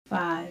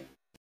5,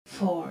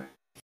 4,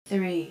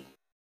 3,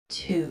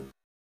 2,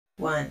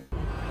 1.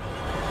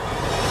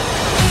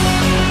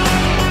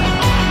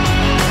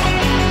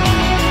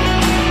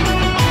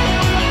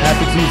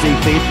 Happy Tuesday,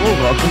 faithful.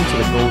 Welcome to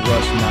the Gold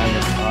Rush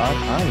Niners pod.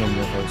 I am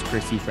your host,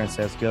 Christy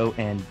Francesco,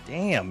 and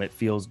damn, it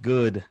feels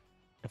good.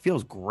 It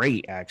feels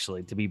great,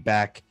 actually, to be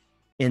back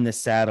in the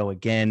saddle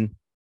again,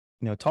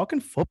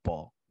 talking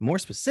football, more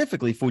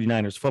specifically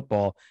 49ers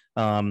football.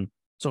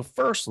 So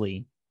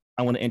firstly,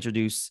 I want to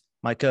introduce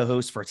my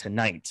co-host for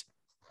tonight.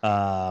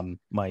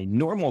 My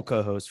normal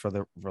co-host for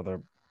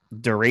the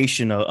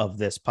duration of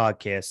this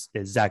podcast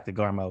is Zach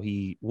DeGarmo.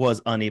 He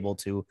was unable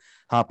to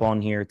hop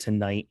on here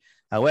tonight.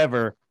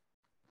 However,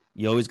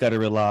 you always got to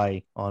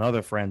rely on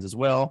other friends as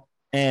well.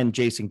 And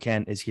Jason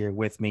Kent is here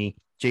with me.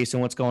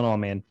 Jason, what's going on,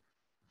 man?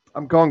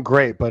 I'm going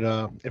great, but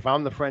if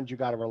I'm the friend you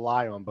got to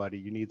rely on, buddy,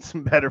 you need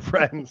some better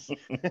friends.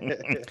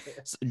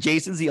 So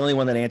Jason's the only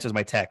one that answers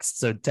my text.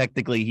 So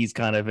technically he's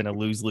kind of in a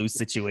lose-lose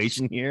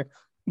situation here,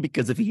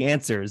 because if he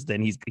answers,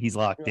 then he's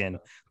locked in.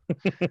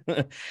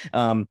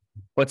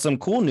 But some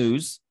cool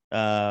news,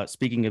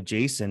 speaking of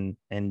Jason,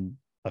 in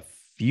a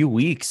few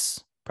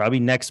weeks, probably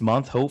next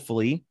month,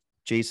 hopefully,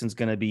 Jason's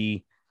going to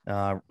be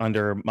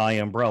under my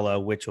umbrella,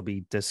 which will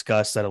be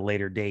discussed at a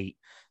later date.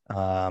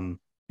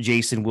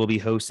 Jason will be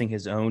hosting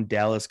his own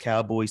Dallas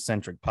Cowboys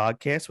centric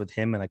podcast with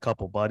him and a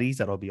couple buddies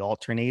that'll be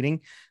alternating.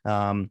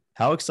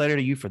 How excited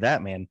are you for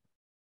that, man?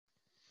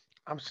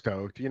 I'm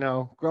stoked.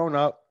 Growing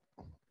up,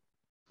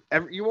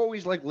 you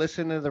always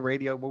listen to the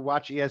radio. We'll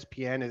watch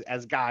ESPN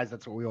as guys.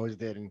 That's what we always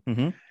did.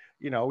 And,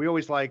 we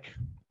always watch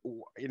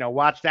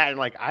that.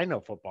 And I know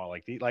football,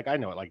 I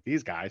know it like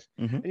these guys.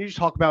 And you just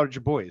talk about it with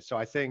your boys. So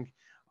I think,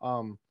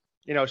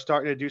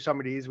 starting to do some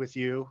of these with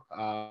you,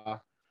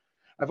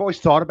 I've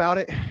always thought about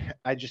it.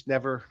 I just I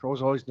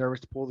was always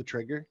nervous to pull the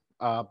trigger.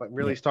 But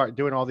really start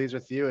doing all these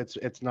with you.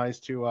 It's nice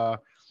to,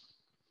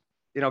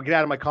 get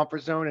out of my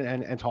comfort zone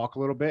and talk a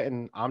little bit.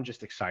 And I'm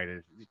just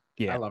excited.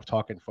 Yeah. I love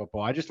talking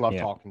football. I just love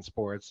talking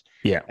sports.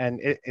 Yeah. And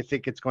I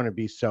think it's going to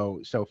be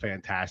so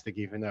fantastic,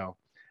 even though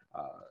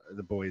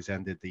the boys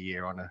ended the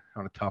year on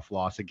a tough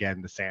loss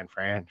again to San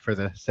Fran for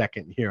the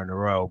second year in a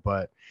row.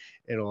 But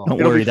don't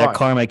worry, that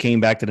karma came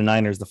back to the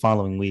Niners the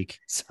following week.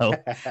 So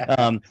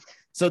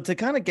so to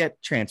kind of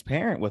get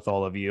transparent with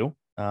all of you,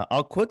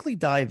 I'll quickly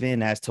dive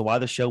in as to why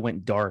the show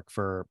went dark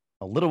for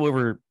a little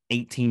over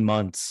 18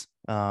 months.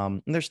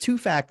 And there's two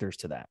factors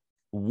to that.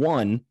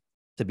 One,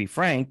 to be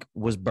frank,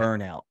 was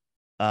burnout.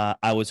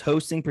 I was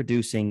hosting,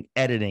 producing,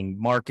 editing,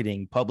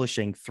 marketing,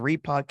 publishing 3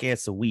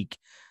 podcasts a week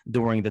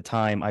during the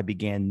time I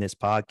began this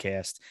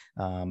podcast.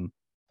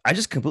 I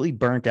just completely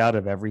burnt out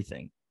of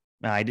everything.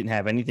 I didn't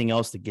have anything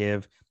else to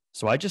give,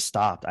 so I just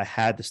stopped. I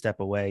had to step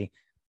away.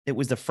 It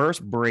was the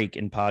first break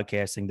in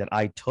podcasting that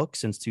I took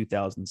since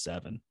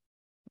 2007.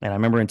 And I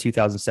remember in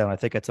 2007, I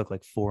think I took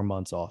 4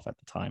 months off at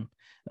the time.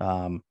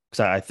 Because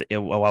I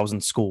was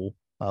in school.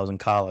 I was in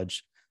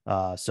college.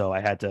 So I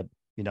had to,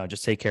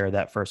 just take care of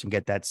that first and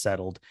get that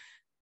settled.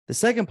 The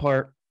second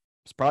part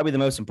is probably the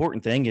most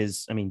important thing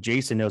is,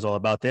 Jason knows all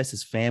about this,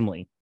 is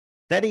family.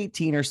 That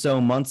 18 or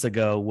so months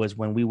ago was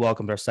when we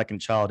welcomed our second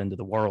child into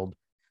the world.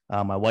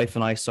 My wife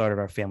and I started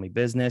our family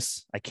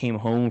business. I came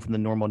home from the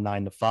normal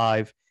 9 to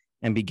 5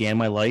 and began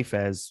my life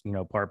as,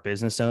 part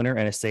business owner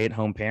and a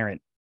stay-at-home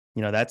parent.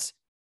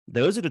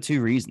 Those are the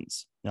two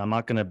reasons. I'm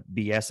not going to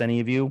BS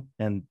any of you.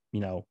 And,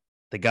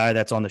 the guy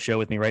that's on the show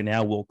with me right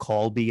now will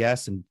call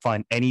BS and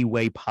find any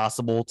way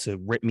possible to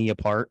rip me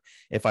apart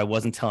if I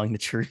wasn't telling the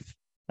truth.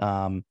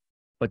 But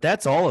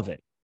that's all of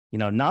it.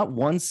 Not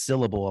one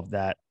syllable of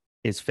that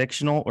is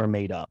fictional or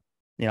made up.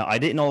 I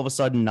didn't all of a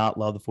sudden not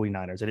love the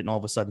 49ers. I didn't all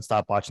of a sudden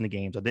stop watching the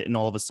games. I didn't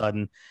all of a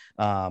sudden,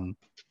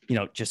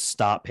 just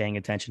stop paying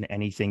attention to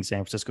anything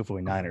San Francisco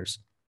 49ers.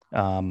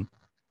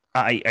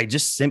 I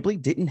just simply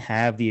didn't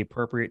have the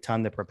appropriate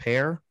time to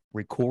prepare,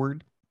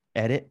 record,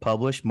 edit,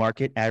 publish,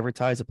 market,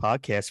 advertise a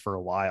podcast for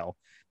a while.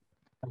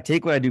 I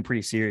take what I do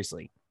pretty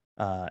seriously.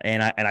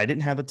 And I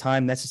didn't have the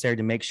time necessary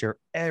to make sure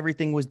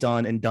everything was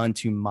done and done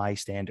to my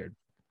standard.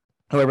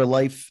 However,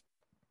 life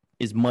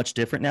is much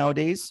different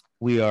nowadays.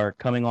 We are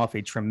coming off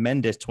a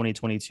tremendous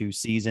 2022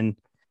 season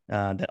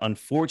that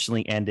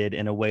unfortunately ended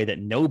in a way that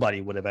nobody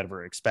would have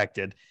ever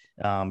expected.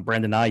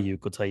 Brandon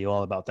Ayuk will tell you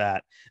all about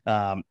that.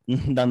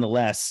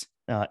 Nonetheless,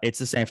 it's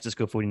the San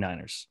Francisco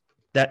 49ers.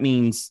 That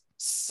means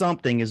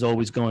something is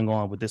always going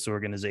on with this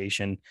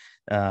organization.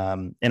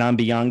 And I'm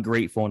beyond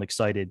grateful and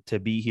excited to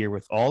be here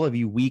with all of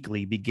you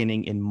weekly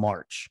beginning in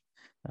March.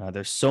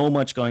 There's so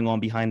much going on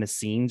behind the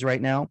scenes right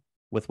now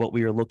with what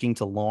we are looking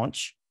to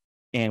launch.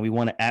 And we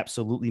want to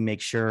absolutely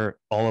make sure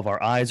all of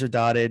our I's are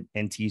dotted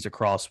and T's are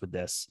crossed with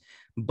this.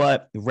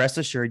 But rest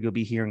assured, you'll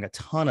be hearing a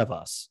ton of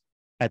us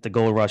at the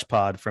Gold Rush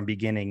Pod from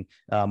beginning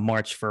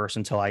March 1st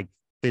until I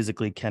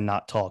physically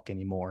cannot talk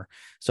anymore.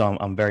 So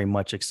I'm very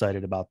much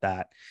excited about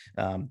that.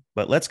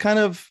 But let's kind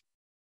of,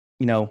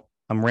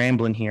 I'm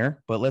rambling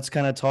here, but let's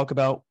kind of talk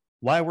about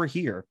why we're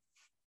here.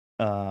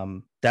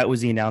 That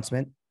was the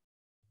announcement.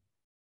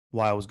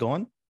 Why I was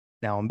gone.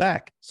 Now I'm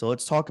back. So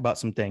let's talk about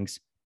some things.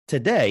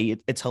 today,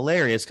 it's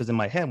hilarious because in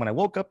my head, when I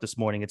woke up this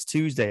morning, it's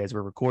Tuesday as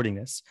we're recording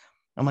this.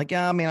 I'm like,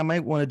 yeah, I mean, I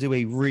might want to do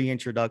a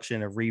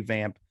reintroduction, a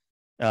revamp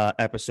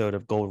episode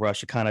of Gold Rush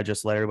to kind of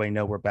just let everybody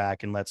know we're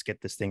back and let's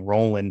get this thing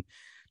rolling.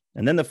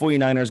 And then the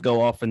 49ers go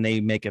off and they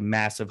make a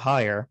massive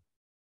hire,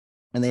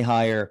 and they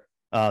hire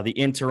the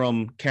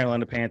interim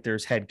Carolina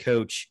Panthers head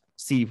coach,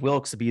 Steve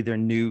Wilks, to be their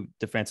new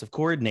defensive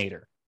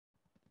coordinator.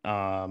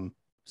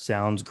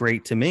 Sounds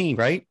great to me,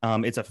 right?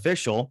 It's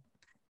official.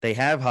 They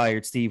have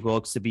hired Steve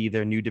Wilks to be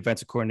their new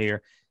defensive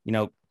coordinator. You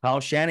know, Kyle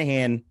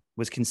Shanahan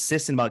was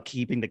consistent about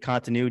keeping the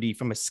continuity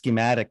from a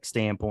schematic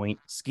standpoint,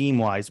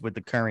 scheme-wise, with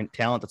the current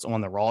talent that's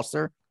on the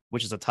roster,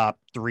 which is a top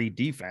 3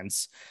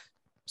 defense.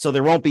 So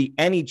there won't be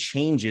any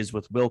changes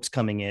with Wilks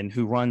coming in,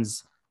 who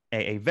runs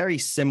a very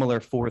similar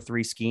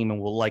 4-3 scheme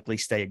and will likely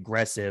stay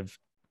aggressive,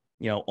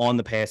 you know, on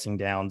the passing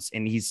downs.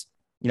 And he's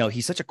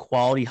such a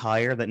quality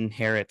hire that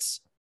inherits,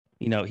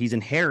 you know, he's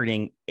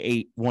inheriting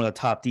one of the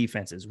top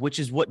defenses, which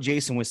is what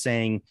Jason was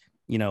saying,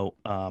 you know,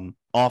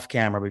 off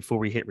camera before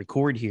we hit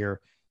record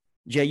here.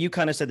 Jay, you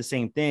kind of said the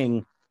same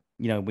thing.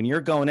 You know, when you're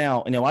going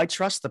out, you know, I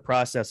trust the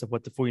process of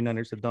what the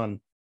 49ers have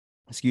done,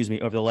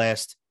 over the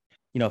last,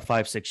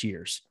 5-6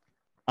 years.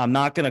 I'm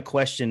not going to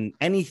question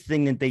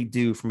anything that they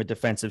do from a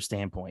defensive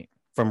standpoint,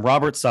 from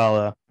Robert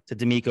Saleh to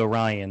D'Amico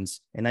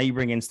Ryans, and now you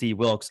bring in Steve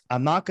Wilks.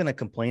 I'm not going to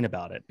complain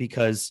about it,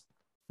 because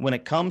when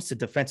it comes to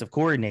defensive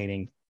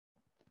coordinating,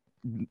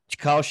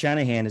 Kyle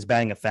Shanahan is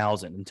batting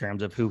 1,000 in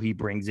terms of who he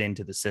brings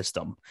into the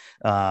system.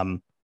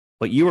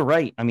 But you were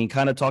right. I mean,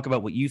 kind of talk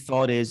about what you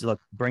thought is, look,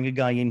 bring a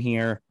guy in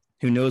here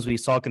who knows what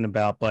he's talking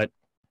about, but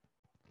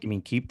I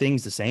mean, keep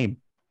things the same.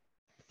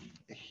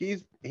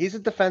 He's a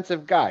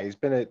defensive guy. He's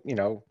been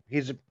when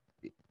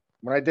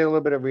I did a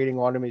little bit of reading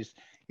on him,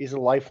 he's a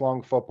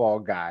lifelong football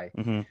guy.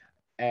 Mm-hmm.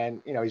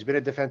 And, he's been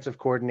a defensive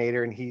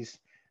coordinator, and he's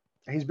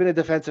been a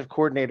defensive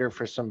coordinator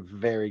for some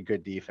very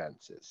good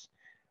defenses.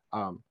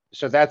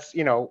 So that's,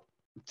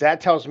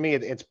 that tells me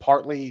it's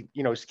partly,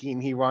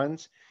 scheme he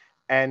runs,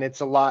 and it's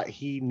a lot.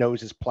 He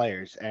knows his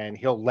players, and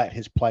he'll let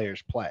his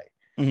players play.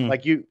 Mm-hmm.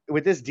 Like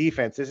with this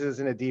defense, this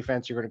isn't a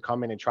defense you're going to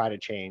come in and try to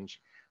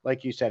change.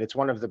 Like you said, it's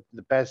one of the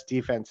best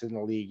defense in the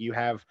league. You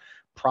have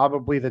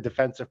probably the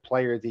defensive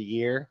player of the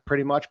year,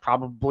 pretty much,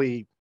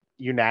 probably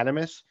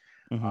unanimous.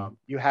 Mm-hmm.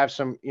 You have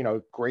some,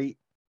 great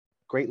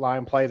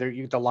line play there.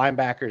 The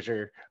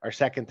linebackers are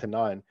second to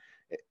none.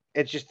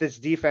 It's just this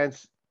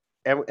defense,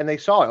 and they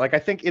saw it. Like, I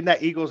think in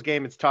that Eagles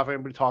game, it's tough.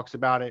 Everybody talks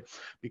about it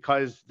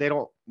because they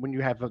don't, when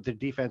you have the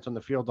defense on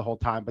the field the whole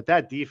time, but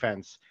that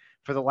defense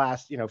for the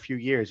last, few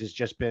years has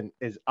just been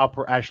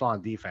upper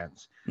echelon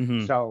defense.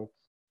 Mm-hmm. So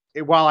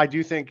while I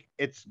do think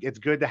it's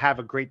good to have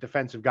a great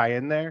defensive guy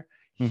in there,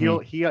 mm-hmm.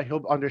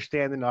 he'll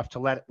understand enough to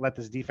let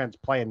this defense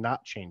play and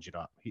not change it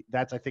up.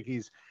 I think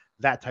he's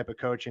that type of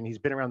coach, and he's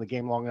been around the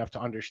game long enough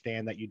to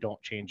understand that you don't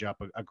change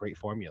up a great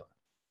formula.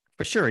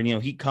 For sure. And,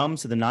 he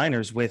comes to the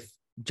Niners with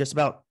just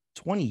about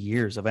 20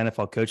 years of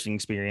NFL coaching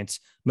experience.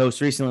 Most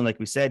recently, like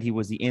we said, he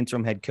was the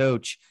interim head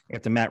coach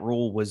after Matt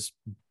Rule was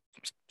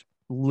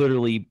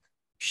literally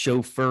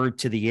chauffeured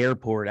to the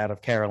airport out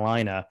of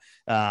Carolina.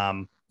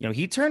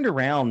 He turned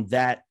around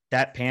that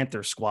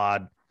Panther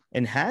squad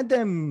and had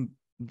them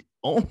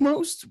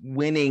almost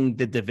winning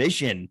the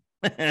division,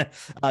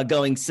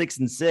 going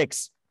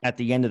 6-6 at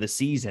the end of the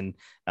season.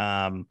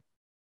 And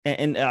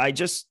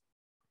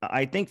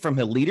I think from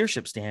a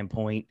leadership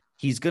standpoint,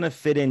 he's going to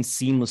fit in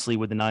seamlessly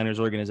with the Niners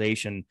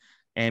organization.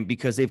 And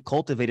because they've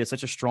cultivated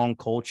such a strong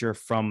culture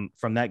from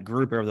that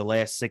group over the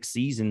last 6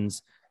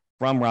 seasons,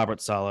 from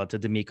Robert Saleh to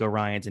D'Amico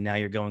Ryans, and now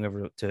you're going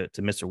over to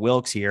Mr.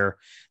 Wilks here.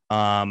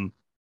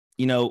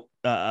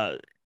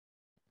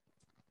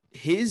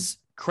 His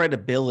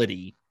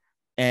credibility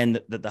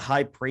and the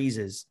high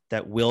praises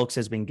that Wilks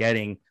has been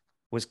getting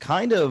was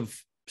kind of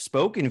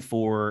spoken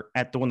for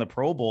at the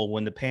Pro Bowl,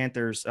 when the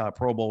Panthers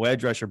Pro Bowl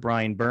edge rusher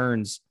Brian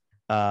Burns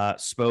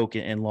spoke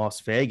in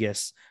Las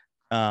Vegas.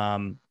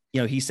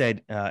 He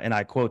said, and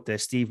I quote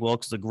this, "Steve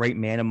Wilks is a great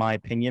man, in my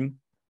opinion.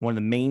 One of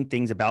the main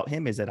things about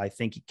him is that I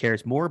think he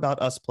cares more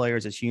about us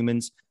players as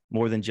humans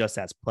more than just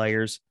as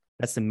players.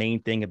 That's the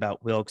main thing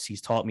about Wilks.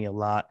 He's taught me a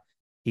lot.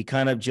 He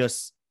kind of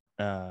just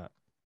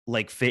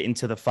fit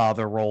into the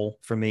father role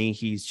for me.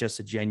 He's just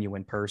a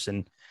genuine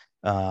person."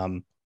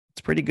 It's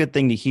a pretty good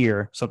thing to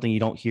hear, something you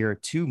don't hear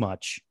too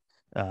much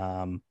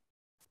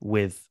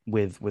with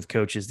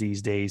coaches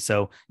these days.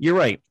 So you're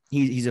right.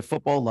 He's a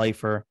football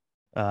lifer.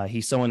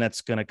 He's someone that's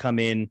going to come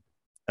in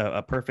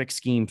a perfect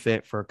scheme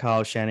fit for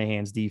Kyle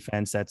Shanahan's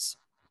defense. That's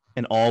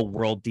an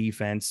all-world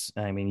defense.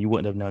 I mean, you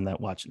wouldn't have known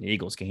that watching the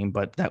Eagles game,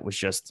 but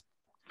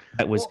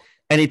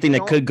anything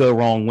that could go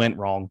wrong went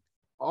wrong.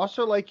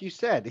 Also, like you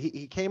said,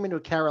 he came into a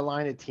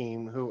Carolina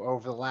team who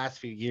over the last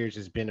few years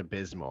has been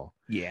abysmal.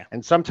 Yeah.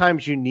 And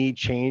sometimes you need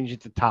change at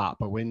the top.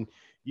 But when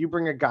you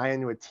bring a guy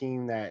into a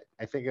team that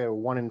I think are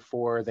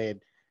 1-4, they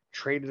had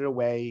traded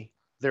away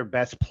their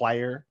best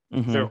player,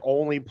 mm-hmm. their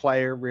only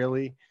player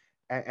really,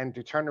 and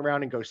to turn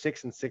around and go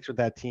 6-6 with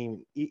that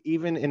team,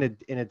 even in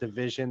a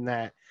division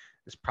that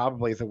is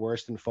probably the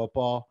worst in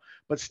football,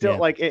 but still,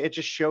 like it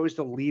just shows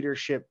the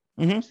leadership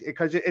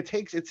because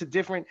it's a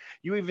different.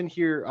 You even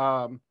hear,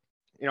 I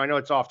know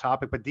it's off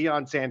topic, but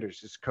Deion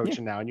Sanders is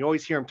coaching now, and you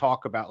always hear him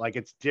talk about like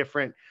it's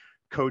different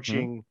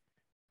coaching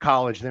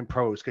college than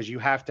pros because you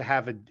have to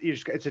have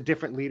it's a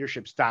different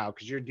leadership style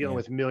because you're dealing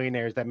with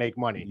millionaires that make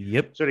money.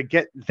 Yep. So to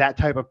get that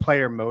type of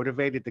player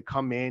motivated to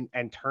come in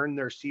and turn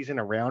their season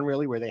around,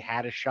 really, where they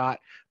had a shot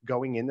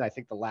going in, I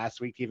think the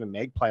last week to even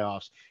make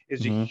playoffs,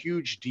 is a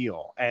huge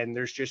deal. And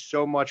there's just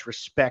so much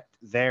respect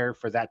there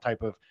for that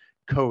type of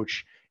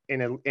coach in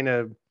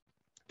a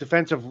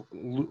defensive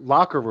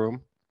locker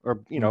room, or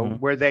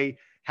where they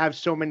have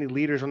so many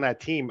leaders on that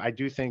team. I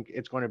do think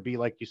it's going to be,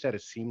 like you said, a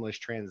seamless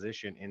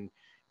transition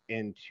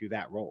into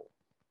that role.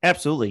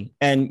 Absolutely.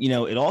 And,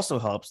 it also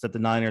helps that the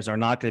Niners are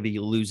not going to be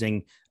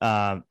losing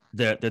the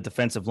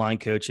defensive line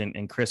coach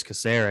and Chris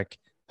Kasarik,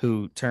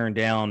 who turned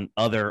down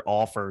other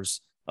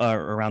offers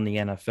around the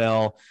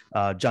NFL.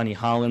 Johnny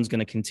Holland's going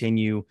to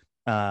continue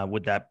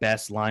with that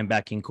best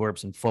linebacking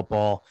corps in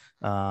football.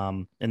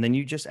 And then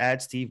you just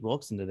add Steve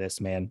Wilks into this,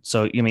 man.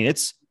 So,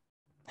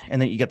 and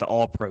then you get the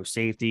all-pro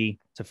safety,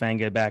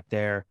 Tafanga back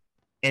there.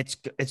 It's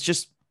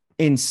just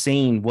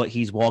insane what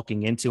he's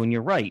walking into. And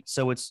you're right.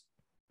 So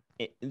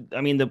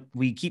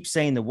we keep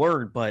saying the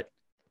word, but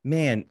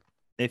man,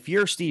 if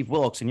you're Steve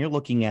Wilks and you're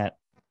looking at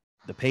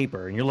the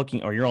paper and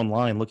you're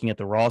online looking at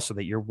the roster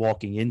that you're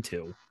walking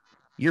into,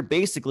 you're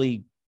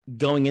basically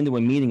going into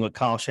a meeting with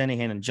Kyle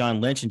Shanahan and John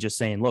Lynch and just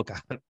saying, look,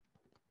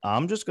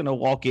 I'm just going to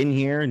walk in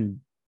here and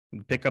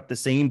pick up the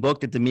same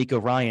book that D'Amico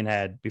Ryan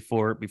had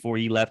before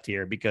he left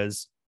here,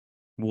 because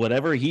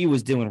whatever he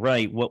was doing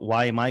right,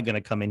 why am I going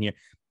to come in here?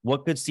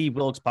 What could Steve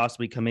Wilks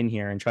possibly come in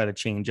here and try to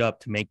change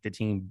up to make the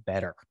team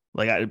better?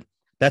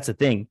 That's the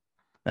thing.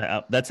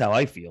 That's how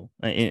I feel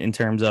in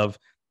terms of,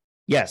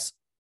 yes,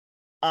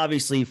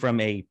 obviously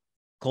from a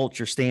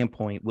culture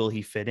standpoint, will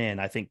he fit in?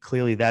 I think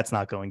clearly that's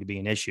not going to be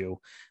an issue.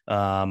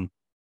 But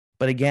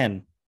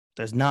again,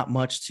 there's not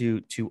much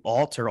to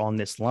alter on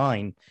this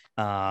line.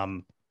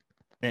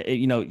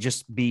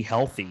 Just be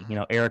healthy.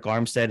 Eric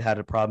Armstead had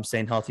a problem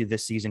staying healthy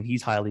this season.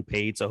 He's highly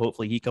paid, so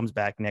hopefully he comes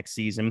back next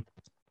season.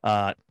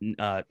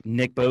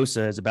 Nick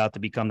Bosa is about to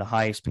become the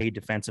highest paid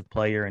defensive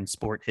player in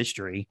sport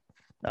history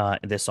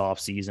this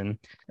offseason.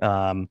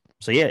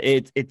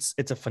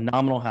 It's a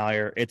phenomenal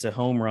hire. It's a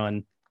home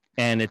run,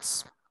 and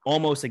it's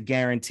almost a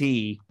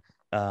guarantee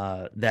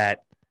that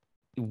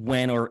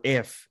when or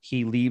if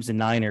he leaves the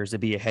Niners to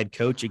be a head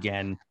coach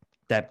again,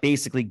 that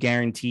basically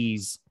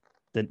guarantees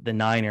the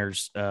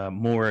Niners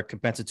more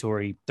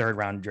compensatory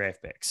third-round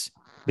draft picks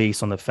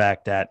based on the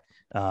fact that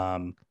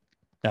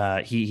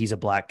he's a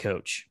black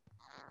coach.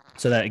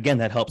 So that, again,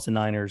 that helps the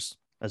Niners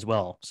as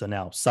well. So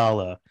now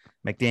Saleh,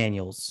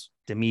 McDaniels,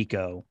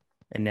 D'Amico,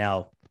 and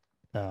now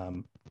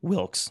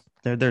Wilks.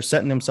 They're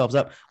setting themselves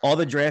up. All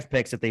the draft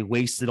picks that they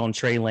wasted on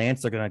Trey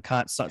Lance, they're going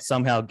to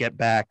somehow get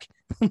back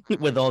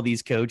with all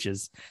these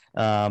coaches.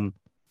 That's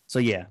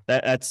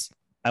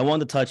I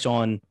wanted to touch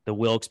on the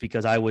Wilks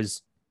because I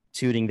was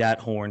tooting that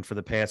horn for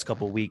the past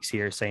couple of weeks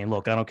here, saying,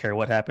 look, I don't care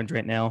what happens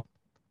right now.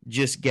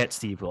 Just get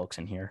Steve Wilks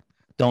in here.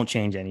 Don't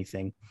change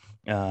anything.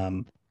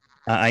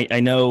 I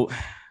know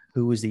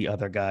who was the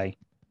other guy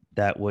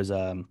that was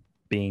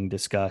being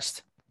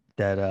discussed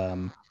that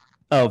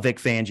Vic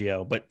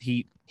Fangio, but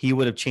he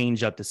would have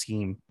changed up the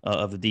scheme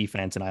of the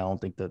defense, and I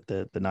don't think that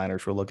the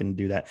Niners were looking to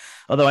do that.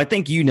 Although I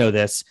think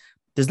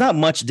there's not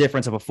much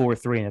difference of a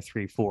 4-3 and a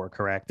 3-4,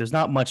 correct? There's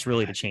not much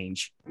really to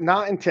change.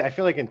 I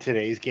feel like in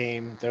today's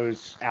game,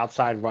 those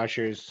outside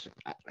rushers,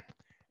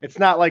 it's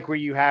not like where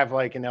you have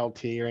like an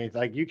LT or anything.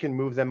 Like you can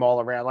move them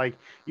all around. Like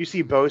you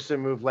see Bosa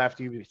move left,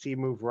 you see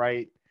move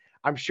right.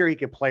 I'm sure he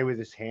could play with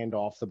his hand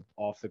off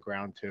the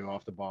ground too,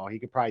 off the ball. He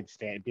could probably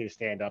be a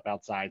stand up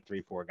outside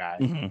 3-4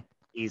 guy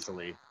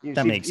easily.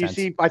 Makes sense.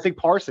 I think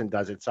Parsons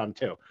does it some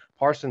too.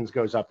 Parsons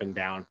goes up and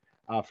down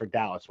for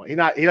Dallas. He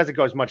doesn't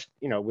go as much,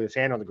 with his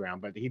hand on the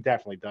ground, but he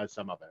definitely does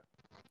some of it.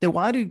 Then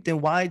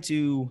why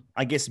do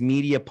I guess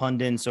media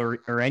pundits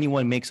or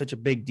anyone make such a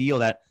big deal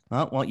that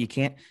you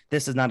can't?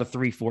 This is not a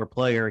 3-4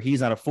 player.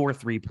 He's not a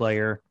 4-3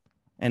 player,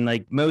 and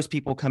like most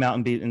people come out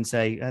and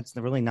say that's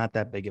really not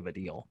that big of a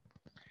deal.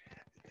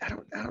 I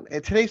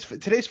don't.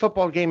 Today's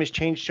football game has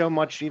changed so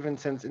much, even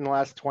since in the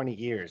last 20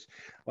 years.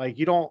 Like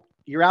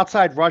your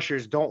outside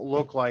rushers don't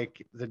look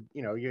like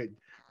your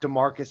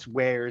DeMarcus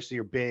Wares,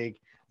 your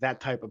big, that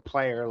type of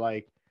player.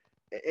 Like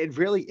it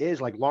really is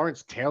like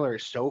Lawrence Taylor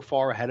is so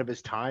far ahead of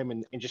his time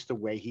and just the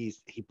way he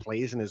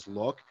plays and his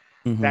look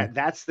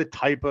that's the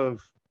type of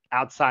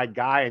outside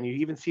guy. And you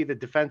even see the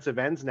defensive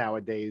ends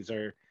nowadays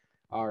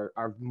are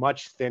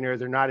much thinner.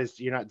 They're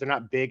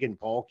not big and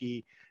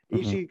bulky.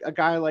 You see a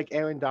guy like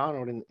Aaron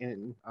Donald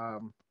in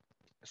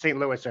St.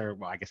 Louis, or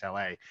I guess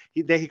LA.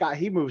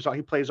 He moves.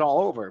 He plays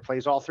all over.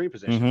 Plays all three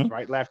positions,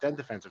 right, left and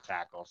defensive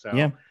tackle. So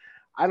yeah.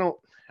 I don't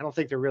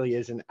think there really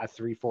isn't a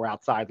 3-4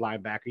 outside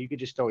linebacker. You could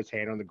just throw his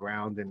hand on the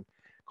ground and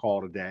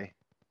call it a day.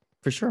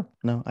 For sure.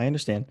 No, I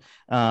understand.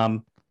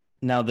 Now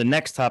the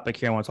next topic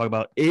here I want to talk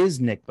about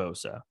is Nick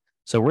Bosa.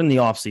 So we're in the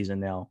offseason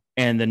now.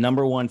 And the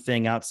number one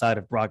thing outside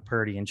of Brock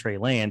Purdy and Trey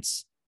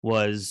Lance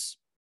was,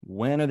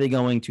 when are they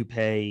going to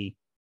pay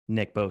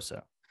Nick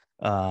Bosa?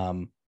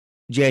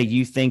 Jay,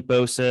 you think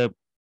Bosa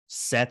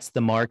sets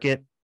the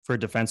market for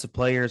defensive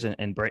players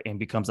and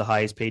becomes the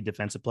highest paid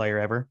defensive player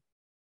ever?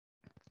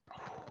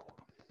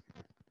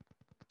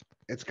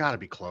 It's got to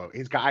be close.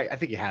 I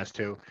think he has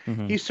to.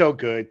 Mm-hmm. He's so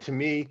good to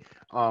me.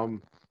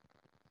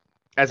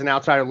 As an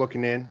outsider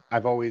looking in,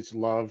 I've always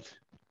loved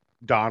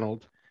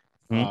Donald.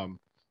 Mm-hmm.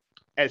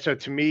 And so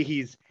to me,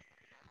 he's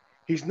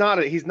not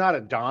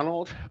a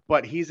Donald,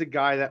 but he's a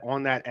guy that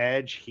on that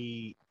edge,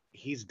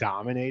 he's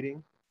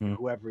dominating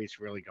whoever he's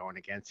really going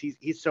against.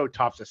 He's so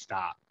tough to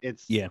stop.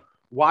 It's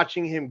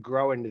watching him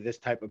grow into this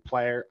type of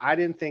player. I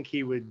didn't think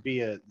he would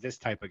be this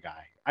type of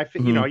guy.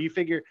 You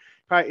figure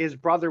probably his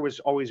brother was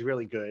always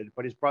really good,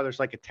 but his brother's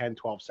like a 10,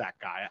 12 sack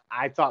guy.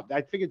 I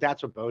figured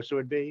that's what Bosa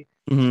would be,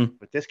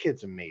 but this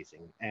kid's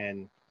amazing.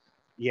 And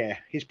yeah,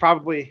 he's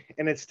probably,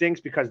 and it stinks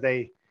because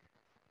they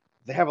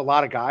have a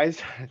lot of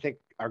guys I think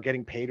are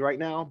getting paid right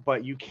now,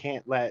 but you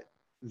can't let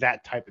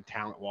that type of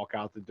talent walk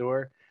out the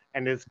door.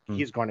 And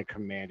he's going to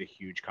command a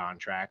huge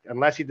contract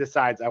unless he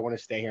decides I want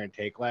to stay here and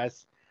take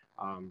less.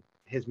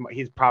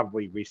 He's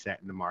probably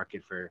resetting the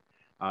market for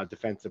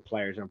defensive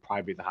players and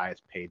probably be the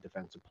highest paid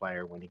defensive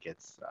player when he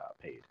gets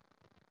paid.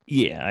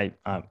 Yeah,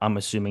 I'm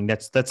assuming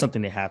that's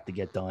something they have to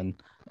get done.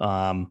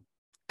 God,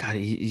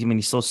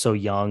 he's still so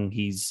young.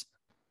 He's,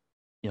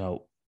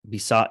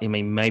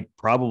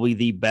 probably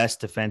the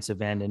best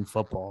defensive end in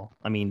football.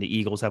 I mean, the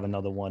Eagles have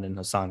another one in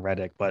Hassan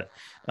Reddick, but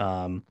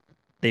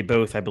they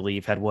both, I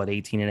believe, had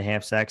 18 and a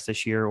half sacks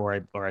this year,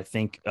 or I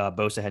think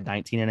Bosa had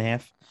 19 and a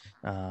half.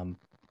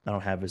 I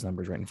don't have his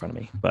numbers right in front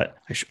of me, but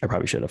I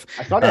probably should have.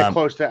 I thought that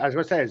close to. I was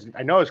going to say,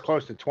 I know it's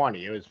close to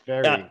 20. It was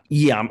very.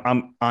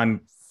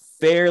 I'm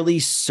fairly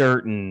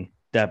certain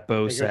that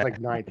Bosa like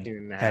 19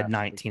 and a half. had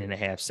 19 and a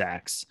half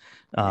sacks.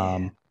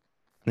 Let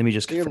me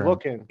just confirm. You're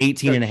looking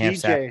 18 and a half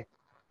sacks.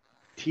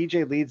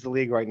 TJ leads the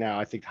league right now.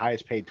 I think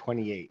highest paid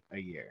 28 a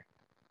year.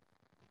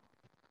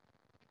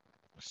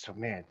 So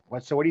man,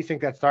 what do you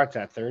think that starts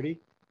at 30?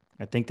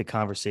 I think the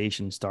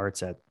conversation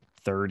starts at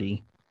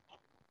 30.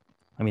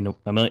 I don't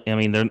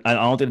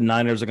think the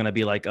Niners are going to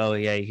be like, oh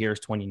yeah, here's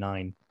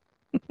 29.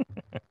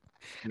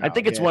 I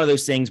think it's one of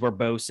those things where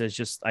Bosa is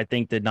just, I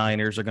think the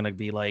Niners are going to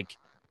be like,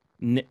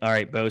 all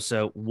right,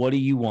 Bosa, what do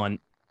you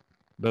want?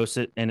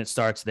 Bosa, and it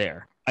starts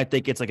there. I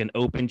think it's like an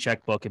open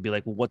checkbook. It'd be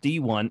like, well, what do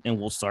you want? And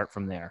we'll start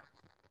from there.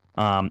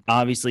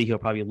 Obviously he'll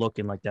probably look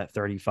in like that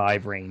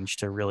 35 range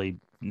to really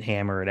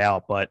hammer it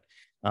out. But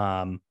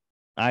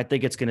I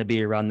think it's going to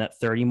be around that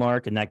 30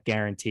 mark, and that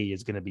guarantee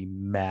is going to be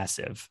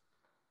massive.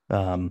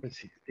 I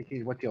think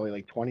he's only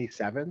like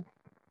 27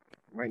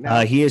 right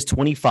now. He is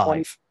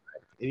 25.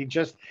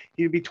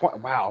 He'd be 20.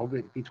 Wow,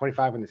 he'd be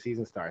 25 when the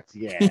season starts.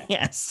 Yeah.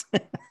 Yes.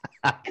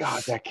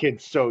 God, that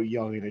kid's so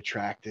young and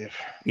attractive.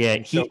 Yeah,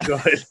 he's so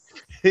good.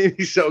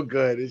 He's so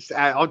good. It's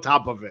on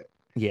top of it.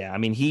 Yeah, I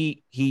mean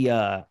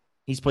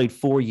he's played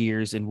 4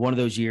 years, and one of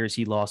those years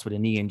he lost with a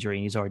knee injury,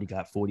 and he's already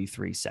got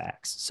 43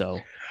 sacks. So,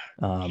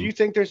 do you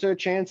think there's a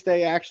chance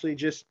they actually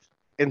just,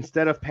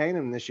 instead of paying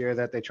him this year,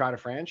 that they try to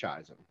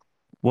franchise him?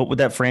 What would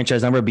that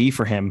franchise number be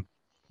for him?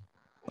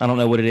 I don't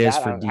know what it is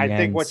for DNs. I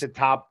think what's the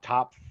top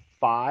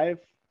 5.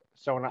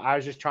 So when I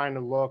was just trying to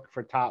look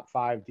for top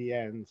 5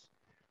 DNs,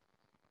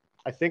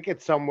 I think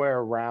it's somewhere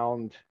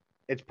around.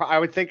 I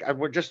would think,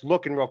 we're just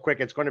looking real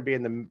quick. It's going to be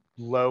in the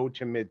low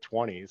to mid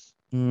 20s.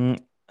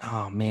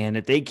 Oh man,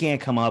 if they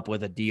can't come up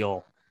with a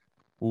deal,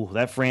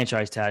 that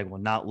franchise tag will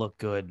not look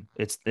good.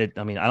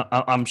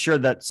 I'm sure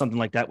that something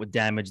like that would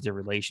damage their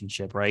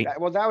relationship, right?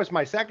 Well, that was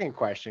my second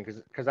question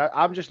because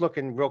I'm just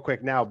looking real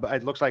quick now, but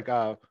it looks like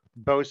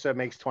Bosa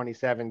makes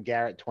 27,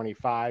 Garrett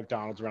 25,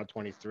 Donald's around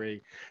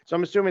 23. So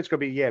I'm assuming it's going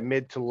to be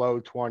mid to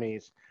low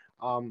 20s.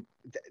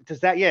 Is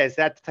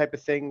that the type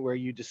of thing where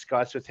you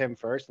discuss with him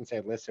first and say,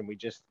 listen, we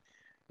just,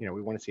 we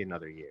want to see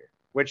another year,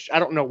 which I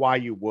don't know why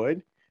you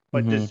would,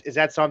 but is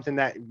that something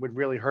that would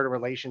really hurt a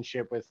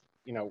relationship with,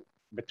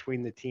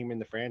 between the team and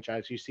the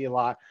franchise? You see a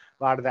lot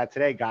of that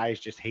today. Guys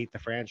just hate the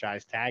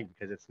franchise tag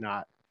because it's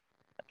not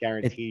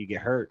guaranteed. You get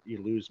hurt,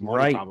 you lose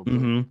money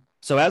probably.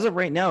 So as of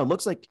right now, it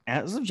looks like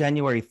as of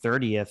January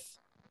 30th,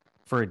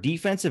 for a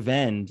defensive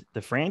end,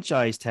 the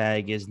franchise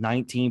tag is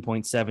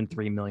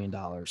 $19.73 million.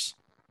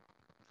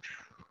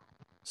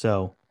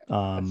 So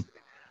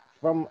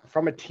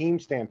from a team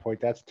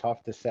standpoint, that's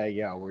tough to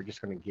say, we're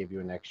just going to give you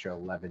an extra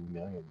 $11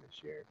 million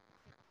this year.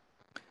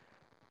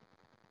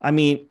 I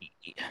mean,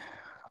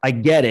 I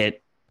get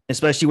it,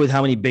 especially with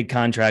how many big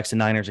contracts the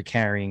Niners are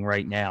carrying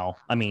right now.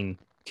 I mean,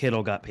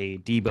 Kittle got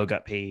paid, Debo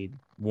got paid,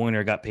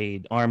 Warner got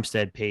paid,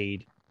 Armstead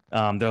paid.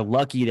 They're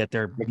lucky that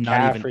they're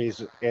McCaffrey's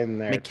not in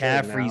there.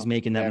 McCaffrey's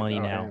making that money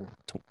now.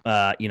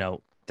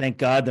 Thank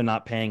God they're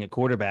not paying a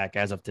quarterback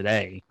as of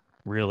today,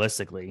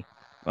 realistically.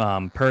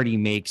 Purdy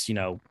makes,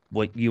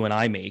 what you and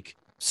I make.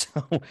 So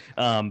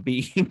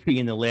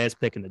being the last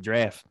pick in the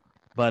draft.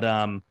 But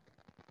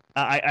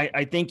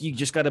I think you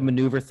just got to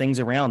maneuver things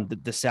around.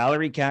 The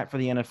salary cap for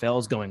the NFL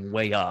is going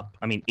way up.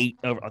 I mean,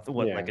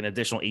 like an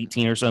additional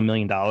 18 or so $1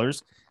 million.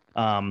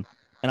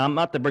 And I'm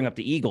not to bring up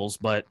the Eagles,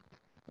 but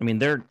I mean,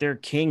 they're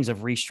kings of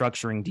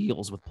restructuring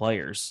deals with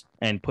players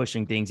and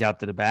pushing things out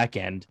to the back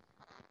end.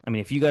 I mean,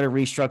 if you got to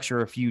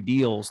restructure a few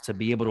deals to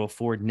be able to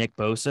afford Nick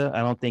Bosa, I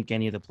don't think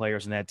any of the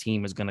players in that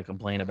team is going to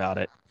complain about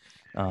it.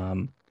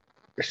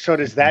 So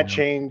does that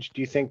change?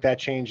 Do you think that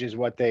changes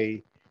what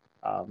they?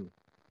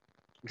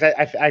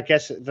 Because I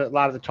guess a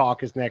lot of the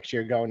talk is next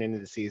year going into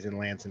the season,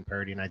 Lance and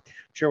Purdy, and I'm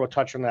sure we'll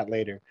touch on that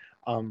later.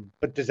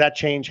 But does that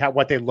change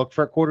what they look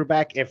for a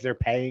quarterback if they're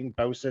paying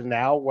Bosa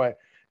now? What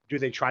do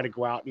they try to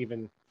go out and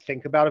even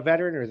think about a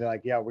veteran, or is it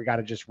like, yeah, we got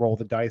to just roll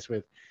the dice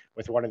with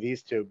one of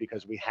these two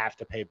because we have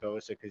to pay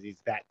Bosa because he's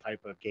that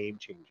type of game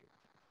changer?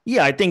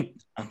 Yeah, I think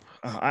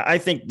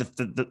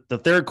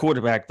the third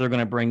quarterback they're going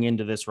to bring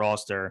into this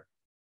roster.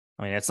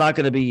 I mean, it's not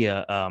going to be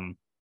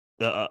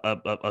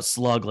a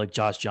slug like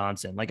Josh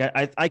Johnson. Like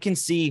I can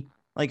see,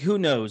 like, who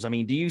knows? I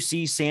mean, do you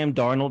see Sam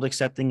Darnold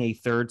accepting a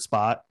third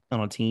spot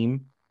on a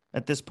team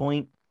at this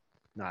point?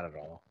 Not at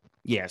all.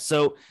 Yeah.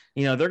 So,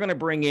 they're going to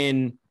bring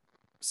in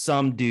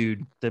some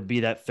dude to be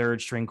that third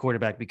string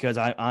quarterback because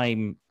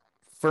I'm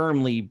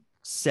firmly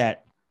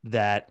set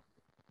that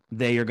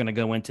they are going to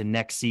go into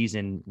next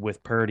season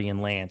with Purdy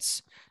and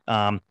Lance.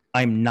 I'm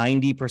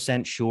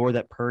 90% sure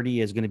that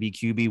Purdy is going to be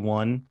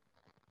QB1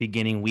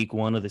 beginning week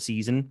 1 of the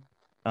season.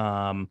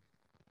 I'm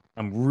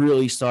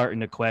really starting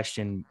to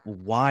question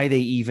why they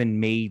even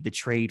made the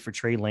trade for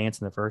Trey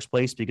Lance in the first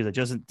place, because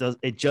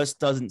it just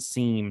doesn't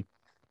seem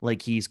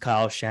like he's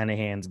Kyle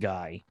Shanahan's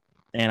guy.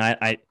 And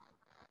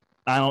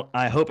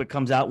I hope it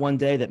comes out one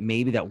day that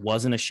maybe that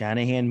wasn't a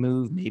Shanahan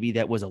move, maybe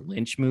that was a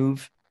Lynch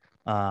move.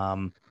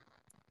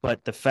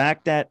 But the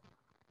fact that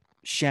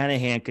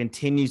Shanahan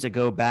continues to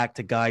go back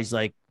to guys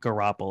like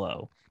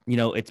Garoppolo,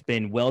 it's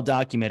been well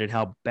documented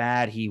how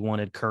bad he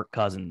wanted Kirk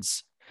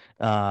Cousins.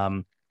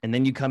 And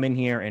then you come in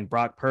here and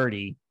Brock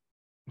Purdy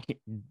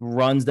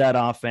runs that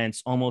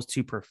offense almost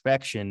to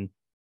perfection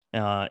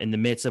in the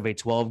midst of a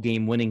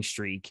 12-game winning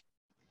streak.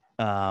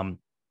 From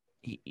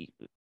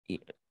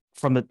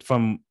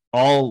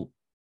all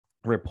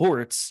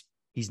reports,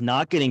 he's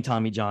not getting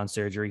Tommy John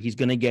surgery. He's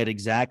going to get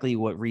exactly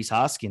what Reese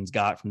Hoskins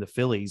got from the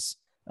Phillies,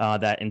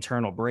 that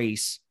internal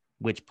brace,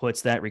 which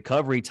puts that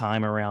recovery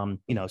time around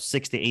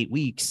 6 to 8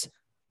 weeks.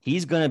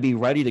 He's going to be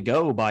ready to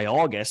go by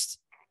August.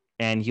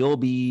 And he'll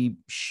be.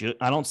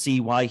 I don't see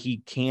why he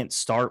can't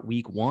start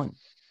week 1.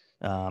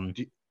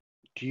 Do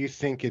you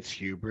think it's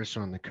hubris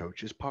on the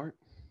coach's part?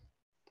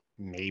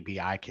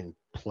 Maybe I can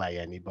play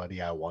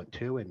anybody I want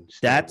to and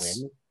still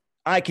win.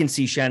 I can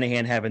see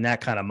Shanahan having that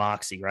kind of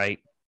moxie, right?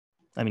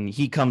 I mean,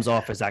 he comes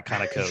off as that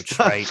kind of coach,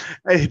 right?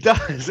 He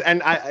does.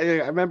 And I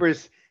remember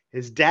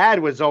his dad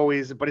was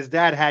always, but his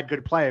dad had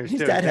good players too.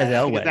 His dad has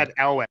Elway. His dad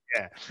Elway,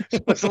 yeah. So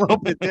it's a little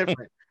bit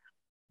different.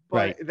 But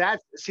right.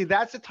 That's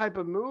the type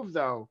of move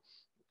though.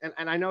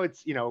 And I know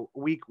it's,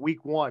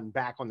 week 1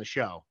 back on the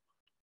show.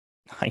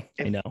 I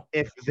know.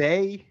 If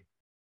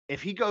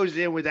he goes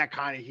in with that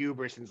kind of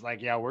hubris and it's like,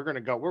 yeah, we're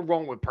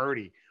rolling with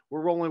Purdy.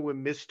 We're rolling with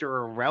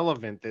Mr.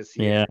 Irrelevant this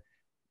year. Yeah.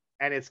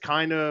 And it's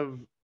kind of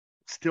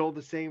still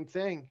the same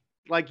thing.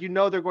 Like,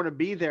 they're going to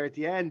be there at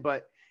the end,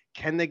 but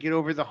can they get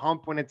over the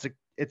hump when it's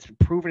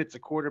proven it's a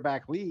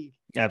quarterback league?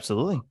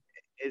 Absolutely.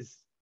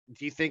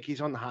 Do you think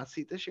he's on the hot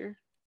seat this year?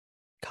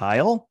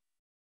 Kyle?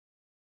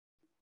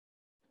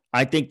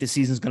 I think the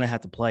season's going to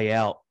have to play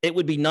out. It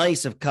would be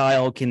nice if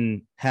Kyle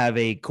can have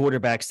a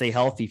quarterback stay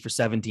healthy for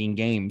 17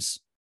 games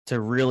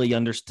to really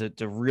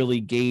to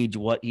really gauge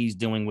what he's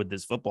doing with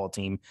this football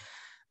team.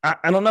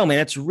 I don't know, man.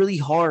 It's really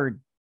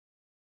hard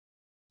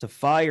to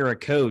fire a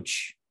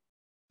coach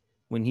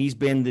when he's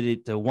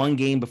been to one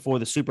game before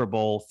the Super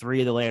Bowl 3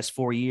 of the last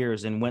 4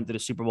 years and went to the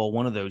Super Bowl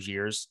 1 of those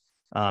years.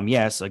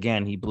 Yes,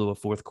 again, he blew a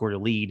fourth quarter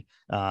lead.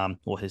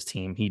 Well, his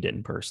team, he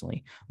didn't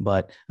personally,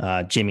 but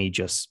Jimmy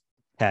just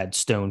had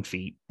stone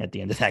feet at the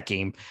end of that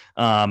game.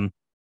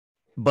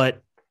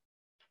 But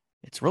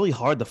it's really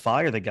hard to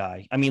fire the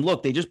guy. I mean,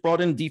 look, they just brought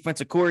in a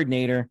defensive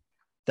coordinator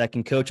that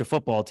can coach a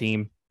football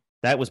team.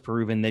 That was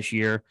proven this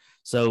year.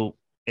 So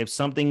if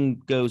something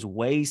goes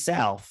way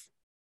south,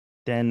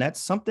 then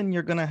that's something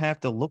you're going to have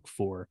to look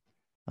for.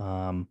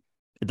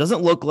 It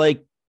doesn't look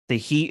like the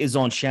heat is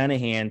on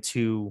Shanahan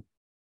to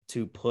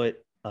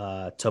put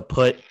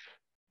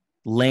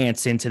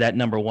Lance into that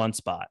number 1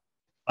 spot.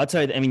 I'll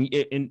tell you, I mean,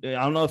 I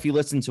don't know if you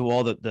listened to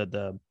all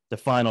the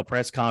final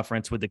press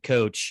conference with the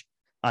coach.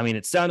 I mean,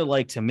 it sounded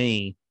like to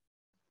me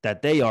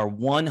that they are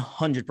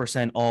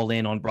 100% all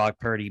in on Brock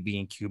Purdy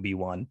being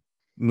QB1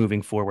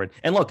 moving forward.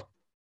 And look,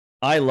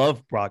 I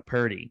love Brock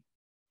Purdy.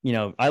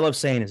 I love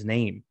saying his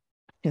name.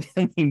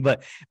 I mean,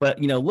 but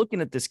looking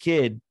at this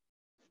kid,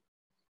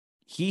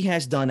 he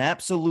has done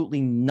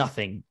absolutely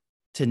nothing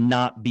to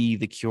not be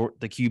the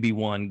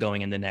QB1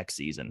 going into next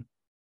season.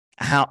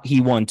 How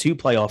he won 2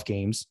 playoff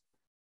games,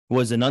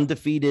 was an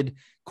undefeated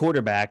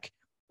quarterback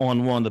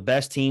on one of the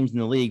best teams in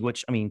the league,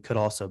 which, I mean, could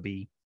also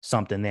be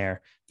something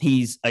there.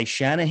 He's a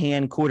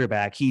Shanahan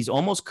quarterback. He's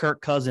almost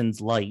Kirk Cousins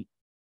light.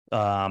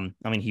 I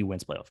mean, he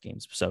wins playoff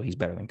games, so he's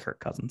better than Kirk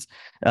Cousins.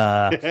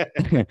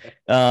 And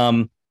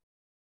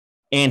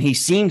he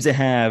seems to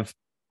have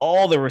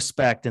all the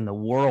respect in the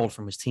world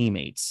from his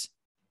teammates.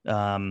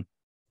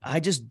 I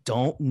just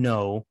don't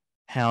know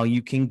how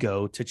you can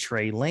go to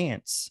Trey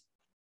Lance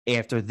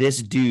after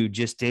this dude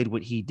just did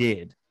what he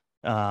did.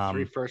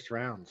 3 first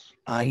rounds.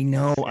 I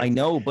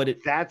know, but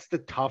that's the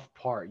tough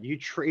part.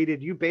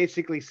 You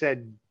basically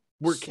said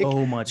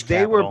so much they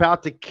capital. were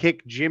about to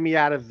kick Jimmy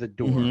out of the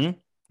door. Mm-hmm.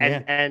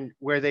 And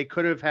where they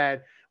could have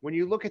had, when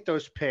you look at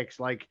those picks,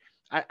 like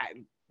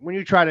when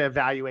you try to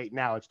evaluate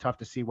now, it's tough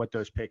to see what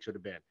those picks would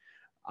have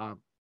been.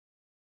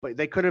 But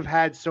they could have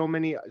had so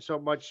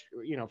much,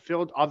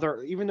 filled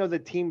other, even though the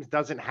team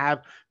doesn't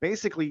have,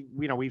 basically,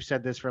 we've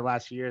said this for the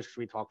last few years because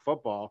we talk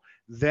football,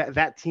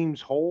 that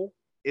team's hole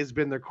has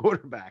been their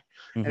quarterback.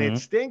 Mm-hmm. And it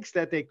stinks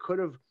that they could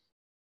have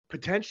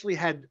potentially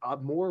had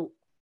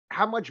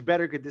how much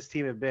better could this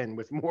team have been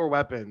with more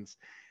weapons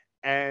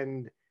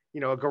and,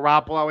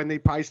 Garoppolo, and they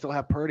probably still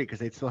have Purdy because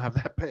they'd still have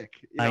that pick.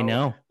 I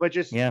know. But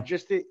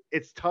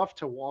it's tough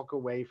to walk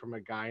away from a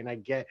guy. And I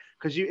get,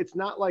 because it's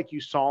not like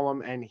you saw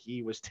him and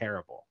he was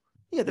terrible.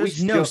 Yeah,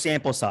 there's no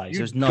sample size.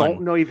 There's none.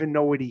 You don't even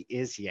know what he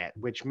is yet,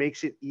 which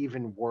makes it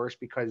even worse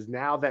because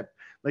now that,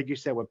 like you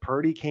said, what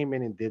Purdy came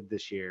in and did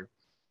this year,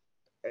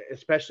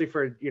 especially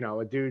for,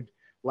 a dude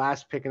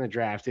last pick in the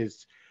draft,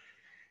 is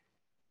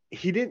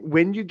he didn't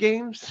win you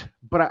games,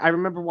 but I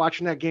remember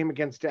watching that game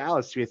against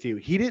Dallas with you.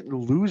 He didn't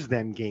lose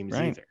them games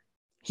either.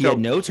 He had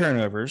no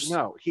turnovers.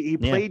 No, he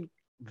played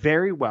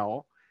very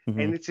well. Mm-hmm.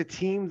 And it's a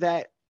team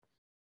that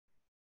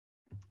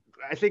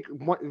I think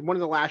one of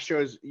the last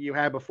shows you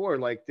had before,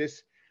 like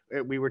this,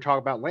 we were talking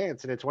about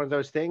Lance, and it's one of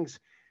those things.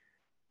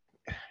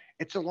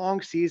 It's a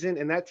long season,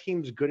 and that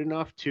team's good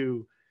enough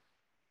to.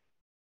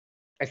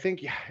 I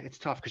think it's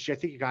tough because I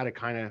think you got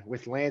to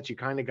with Lance, you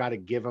kind of got to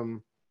give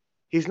him.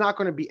 He's not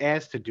going to be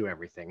asked to do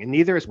everything, and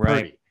neither is Purdy.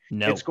 Right.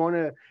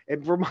 No.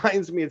 It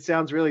reminds me, it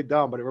sounds really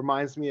dumb, but it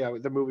reminds me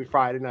of the movie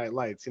Friday Night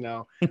Lights,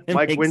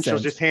 Mike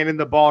Winchell's just handing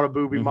the ball to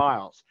Boobie Mm-hmm.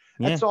 Miles.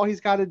 That's all he's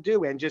got to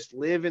do. And just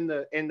live in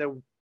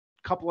the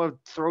couple of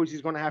throws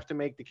he's going to have to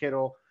make to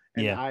Kittle.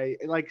 And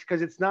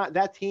because it's not,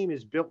 that team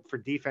is built for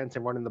defense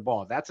and running the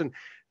ball.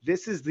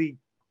 This is the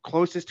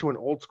closest to an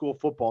old school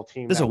football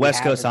team. This is a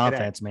West Coast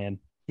offense, man.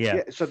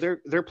 Yeah. So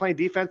they're playing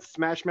defense,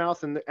 smash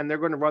mouth, and they're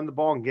going to run the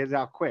ball and get it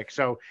out quick.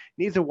 So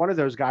neither one of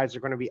those guys are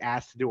going to be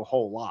asked to do a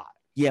whole lot.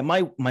 Yeah,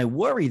 my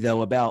worry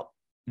though about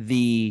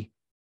the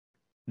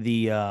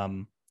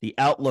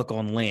outlook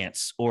on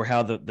Lance or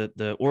how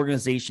the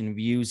organization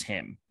views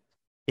him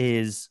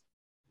is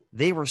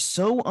they were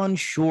so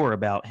unsure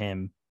about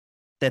him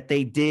that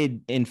they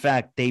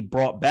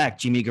brought back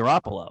Jimmy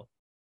Garoppolo.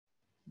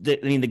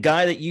 The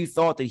guy that you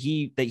thought that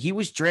he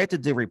was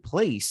drafted to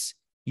replace.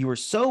 You were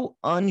so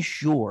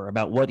unsure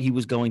about what he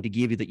was going to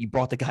give you that you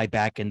brought the guy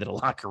back into the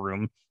locker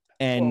room.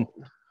 And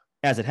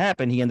as it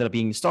happened, he ended up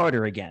being the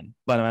starter again.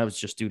 But that was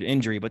just due to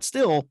injury. But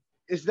still.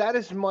 Is that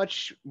as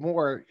much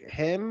more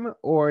him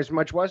or as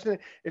much wasn't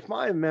it? If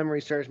my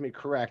memory serves me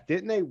correct,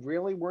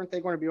 weren't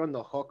they going to be on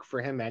the hook for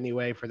him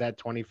anyway for that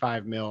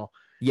 $25 million?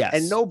 Yes.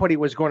 And nobody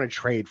was going to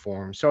trade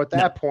for him. So at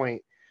that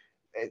point,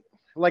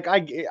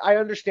 I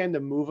understand the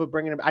move of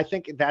bringing him. I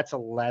think that's a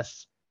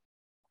less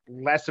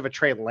of a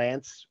Trey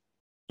Lance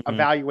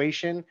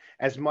evaluation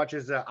as much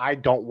as I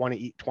don't want to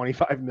eat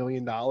 $25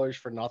 million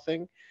for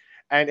nothing.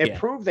 And it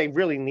proved they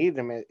really needed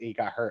him. He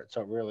got hurt, so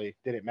it really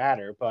didn't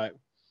matter. But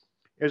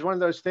it was one of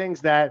those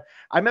things that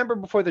I remember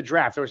before the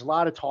draft, there was a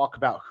lot of talk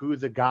about who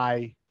the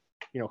guy,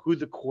 who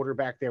the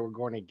quarterback they were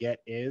going to get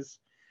is.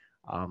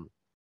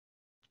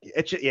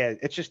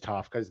 It's just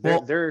tough because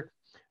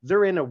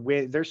they're in a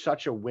win. They're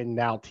such a win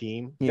now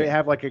team. Yeah. They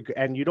have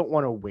and you don't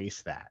want to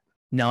waste that.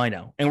 No, I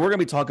know. And we're going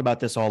to be talking about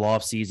this all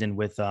off season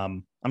with,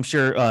 I'm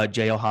sure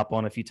Jay will hop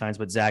on a few times,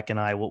 but Zach and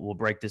I will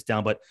break this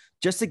down. But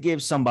just to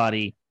give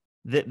somebody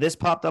this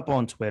popped up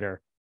on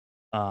Twitter.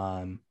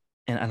 And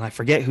I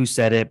forget who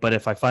said it, but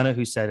if I find out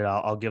who said it,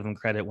 I'll give them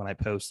credit when I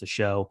post the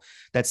show.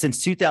 That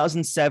since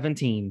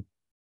 2017,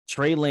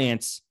 Trey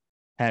Lance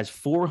has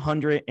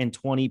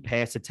 420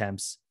 pass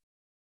attempts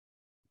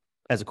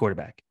as a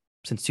quarterback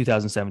since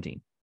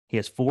 2017. He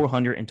has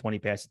 420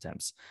 pass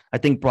attempts. I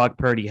think Brock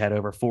Purdy had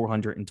over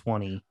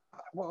 420.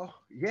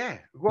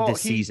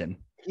 This season.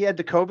 He had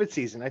the COVID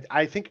season.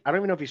 I think I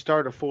don't even know if he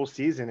started a full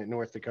season at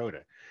North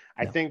Dakota.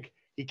 I think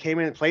he came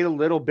in and played a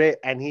little bit,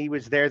 and he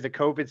was there. The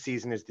COVID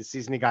season is the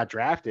season he got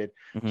drafted.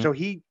 Mm-hmm. So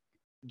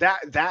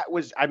that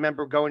was. I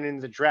remember going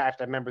into the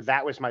draft. I remember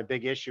that was my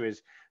big issue.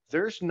 Is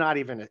there's not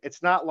even.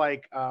 It's not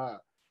like a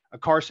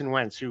Carson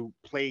Wentz who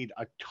played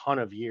a ton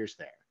of years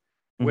there,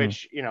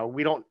 which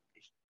we don't.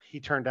 He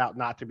turned out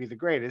not to be the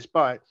greatest,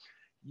 but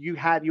you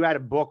had a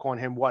book on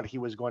him what he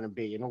was going to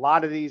be. And a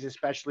lot of these,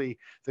 especially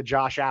the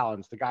Josh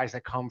Allens, the guys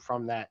that come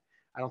from that,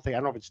 I don't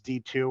know if it's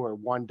D2 or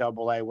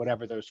 1AA,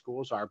 whatever those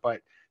schools are, but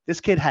this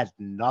kid had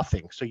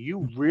nothing. So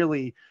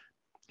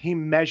he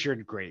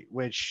measured great,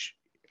 which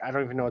I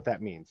don't even know what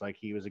that means. Like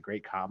he was a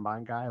great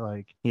combine guy.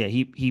 Like Yeah,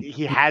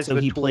 he has the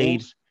he tools.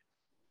 Played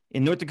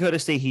in North Dakota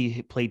State.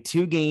 He played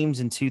 2 games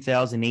in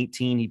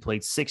 2018. He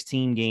played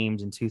 16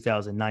 games in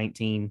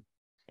 2019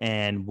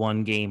 and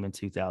 1 game in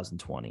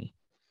 2020.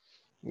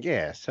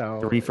 Yeah, so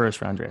 3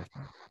 first-round draft.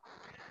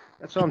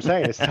 That's what I'm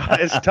saying.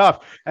 It's tough.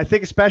 I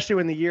think especially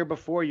when the year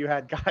before you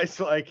had guys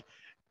like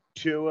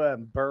Tua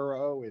and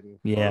Burrow and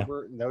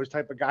Herbert and those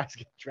type of guys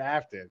get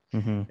drafted.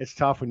 Mm-hmm. It's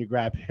tough when you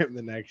grab him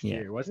the next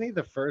year. Wasn't he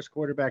the first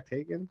quarterback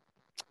taken?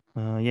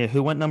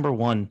 Who went number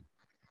 1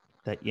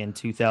 that in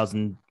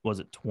 2000? Was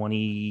it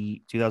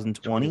 2020?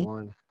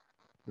 21.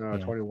 No,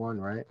 21,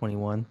 right?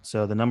 21.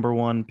 So the number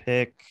 1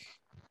 pick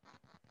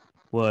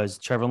was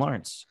Trevor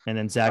Lawrence, and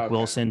then Zach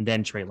Wilson,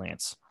 then Trey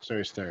Lance. So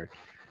he's third.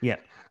 Yeah.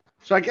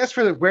 So I guess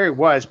for where he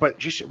was, but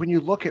just when you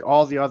look at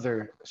all the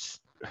other,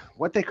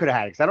 what they could have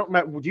had, because I don't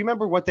remember. Do you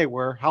remember what they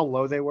were? How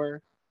low they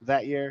were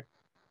that year?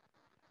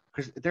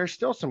 Because there's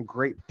still some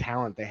great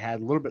talent they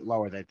had a little bit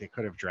lower that they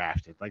could have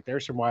drafted. Like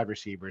there's some wide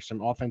receivers,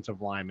 some offensive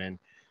linemen.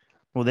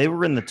 Well, they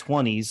were in the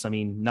 20s. I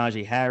mean,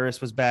 Najee Harris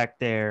was back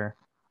there.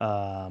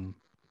 It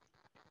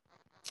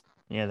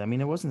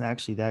wasn't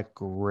actually that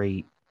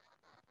great.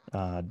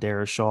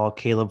 Dara Shaw,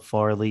 Caleb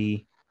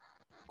Farley,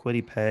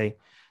 Kwity Paye.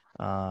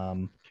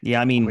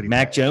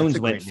 Mac Jones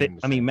went.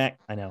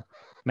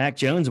 Mac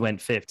Jones went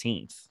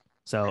 15th.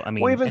 So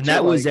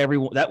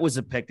that was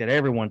a pick that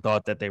everyone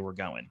thought that they were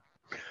going.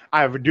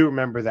 I do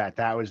remember that.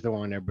 That was the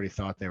one everybody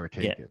thought they were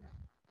taking.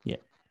 Yeah.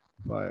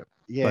 But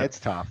it's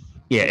tough.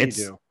 Yeah,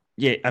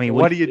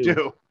 what do you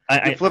do?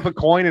 You flip a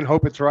coin and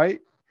hope it's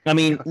right. I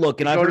mean,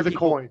 look, and I go to the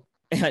coin.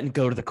 And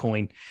go to the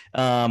coin.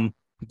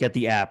 Get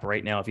the app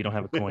right now if you don't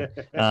have a coin.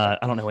 I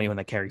don't know anyone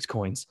that carries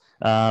coins.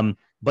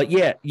 But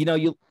yeah,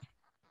 you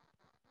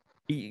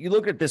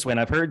look at it this way, and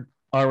I've heard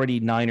already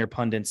Niner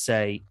pundits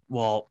say,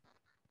 well,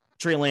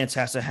 Trey Lance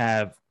has to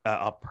have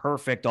a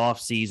perfect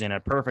offseason,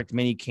 a perfect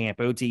mini camp,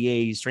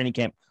 OTAs, training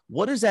camp.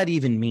 What does that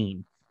even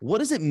mean? What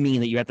does it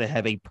mean that you have to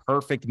have a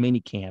perfect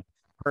mini camp,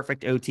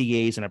 perfect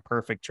OTAs, and a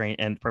perfect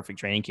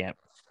training camp?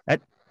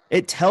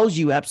 It tells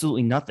you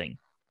absolutely nothing.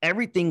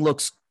 Everybody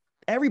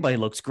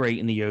looks great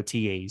in the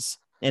OTAs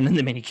and in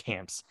the mini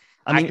camps.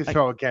 I can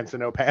throw against a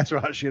no pass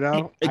rush,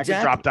 Exactly. I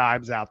can drop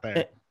dimes out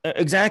there.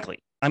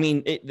 Exactly. I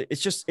mean,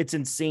 it's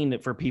insane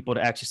for people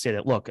to actually say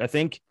that. Look, I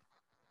think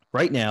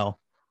right now,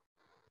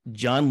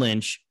 John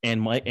Lynch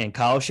and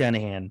Kyle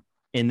Shanahan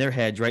in their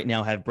heads right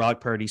now have Brock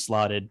Purdy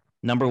slotted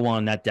number 1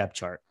 on that depth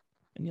chart.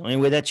 And the only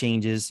way that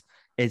changes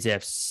is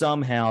if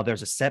somehow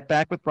there's a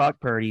setback with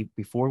Brock Purdy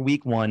before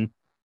week 1,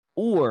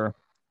 or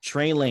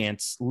Trey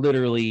Lance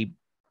literally,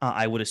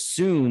 I would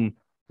assume,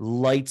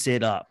 lights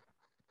it up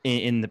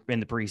in the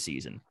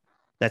preseason.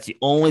 That's the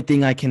only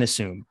thing I can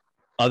assume.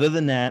 Other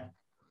than that,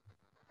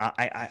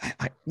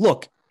 I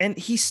look, and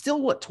he's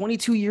still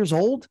 22 years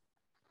old.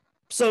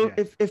 So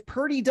if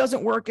Purdy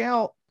doesn't work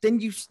out,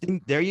 then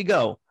there you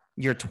go.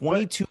 Your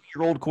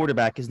 22-year-old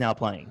quarterback is now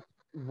playing.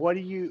 What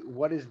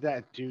does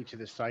that do to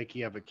the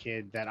psyche of a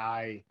kid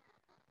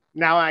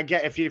now I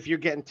get if you're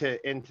getting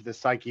into the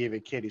psyche of a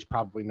kid, he's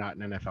probably not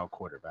an NFL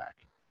quarterback.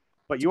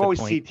 But you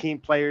always see team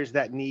players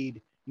that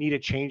need a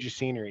change of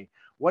scenery.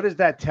 What does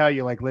that tell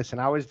you? Like, listen,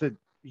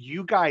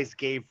 you guys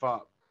gave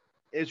up.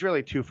 It's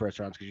really 2 first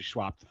rounds because you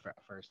swapped the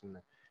first in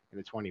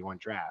the 21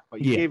 draft.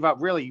 But you gave up,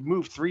 really, you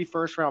moved 3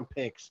 first-round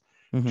picks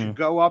to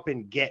go up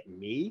and get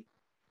me.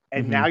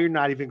 And now you're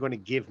not even going to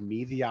give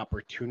me the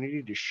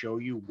opportunity to show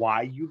you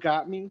why you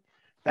got me.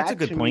 That's a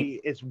good point.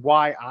 Me is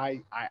why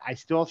I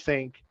still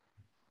think,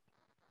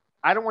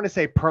 I don't want to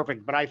say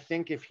perfect, but I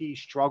think if he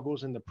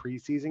struggles in the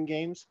preseason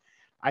games,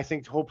 I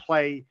think he'll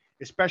play,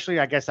 especially,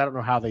 I guess, I don't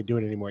know how they do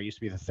it anymore. It used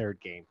to be the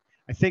 3rd game.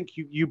 I think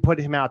you put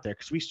him out there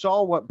because we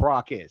saw what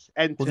Brock is.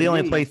 And they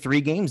only play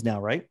 3 games now,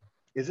 right?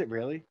 Is it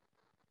really?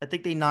 I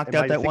think they knocked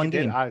out that one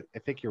game. I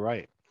think you're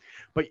right.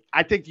 But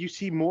I think you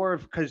see more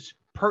of, because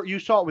you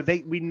saw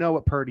it we know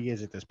what Purdy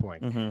is at this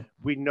point. Mm-hmm.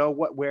 We know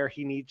where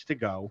he needs to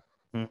go.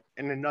 And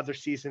another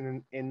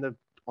season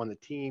on the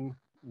team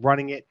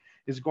running it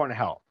is going to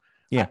help.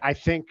 Yeah. I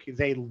think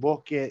they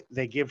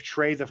give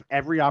Trey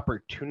every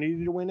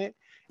opportunity to win it.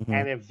 Mm-hmm.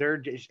 And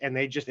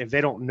if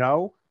they don't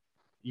know,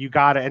 you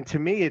got to, and to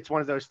me, it's one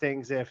of those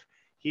things, if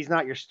he's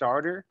not your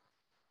starter,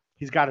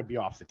 he's got to be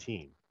off the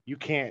team. You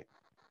can't,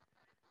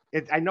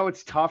 I know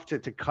it's tough to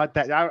cut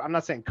that. I'm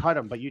not saying cut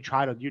him, but you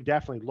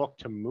definitely look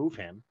to move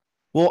him.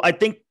 Well, I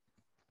think,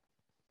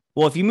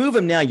 if you move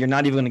him now, you're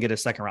not even going to get a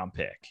 2nd-round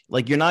pick.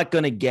 Like, you're not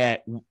going to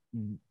get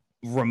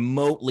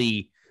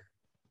remotely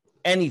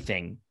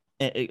anything,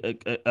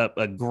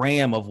 a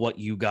gram of what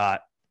you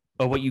got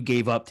or what you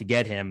gave up to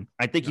get him.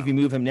 I think if you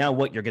move him now,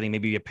 you're getting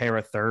maybe a pair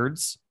of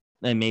 3rds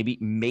and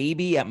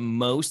maybe at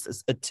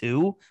most a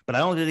 2, but I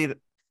don't think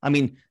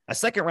a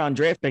 2nd-round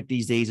draft pick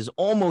these days is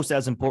almost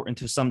as important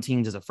to some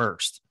teams as a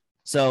 1st.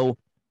 So,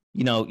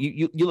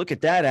 you look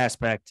at that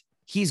aspect,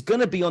 he's going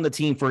to be on the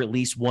team for at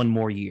least 1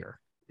 more year.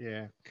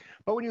 Yeah.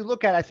 But when you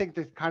look at, I think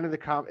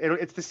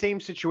it's the same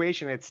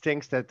situation. It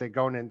stinks that they're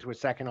going into a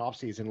second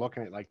offseason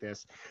looking at it like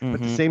this,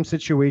 but the same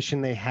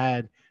situation they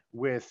had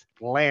with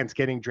Lance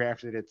getting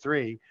drafted at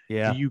 3.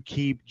 Yeah. Do you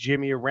keep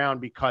Jimmy around?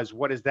 Because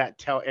what does that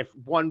tell? If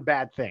one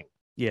bad thing,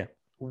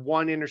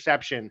 one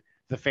interception,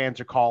 the fans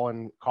are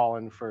calling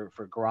for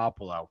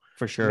Garoppolo.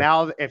 For sure.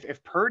 Now,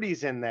 if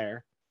Purdy's in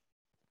there,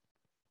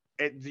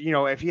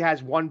 if he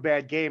has one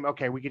bad game,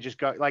 okay, we could just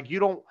go. Like, you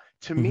don't.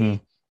 To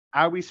me,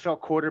 I always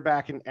felt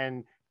quarterback,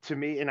 and to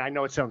me, and I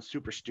know it sounds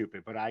super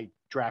stupid, but I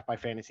draft my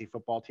fantasy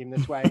football team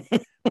this way.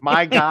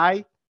 My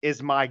guy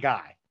is my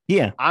guy.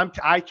 Yeah.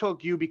 I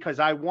took you because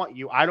I want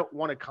you. I don't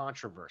want a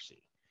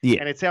controversy. Yeah.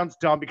 And it sounds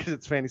dumb because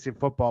it's fantasy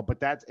football, but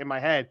that's in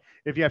my head.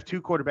 If you have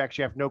 2 quarterbacks,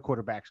 you have no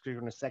quarterbacks because you're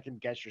going to second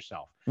guess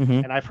yourself.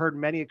 And I've heard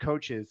many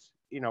coaches,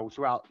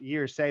 throughout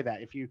years say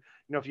that if you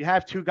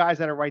have 2 guys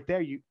that are right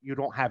there, you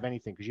don't have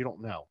anything because you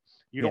don't know.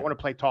 You don't want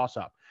to play toss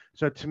up.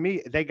 So to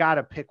me, they got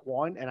to pick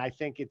one. And I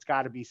think it's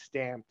got to be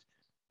stamped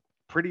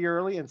pretty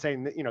early and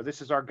saying that,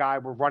 this is our guy.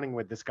 We're running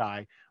with this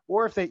guy.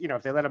 Or if they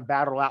let him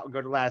battle out and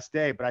go to last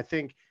day, but I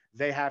think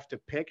they have to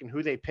pick, and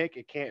who they pick,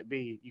 you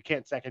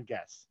can't second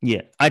guess.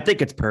 Yeah, I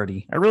think it's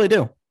Purdy. I really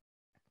do.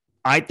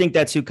 I think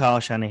that's who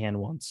Kyle Shanahan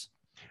wants.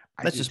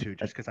 That's just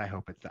because I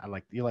hope it's.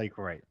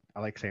 Right.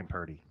 I like saying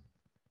Purdy.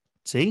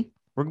 See,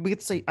 we get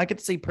to say I get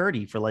to say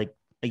Purdy for like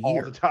a year,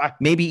 all the time.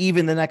 Maybe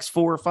even the next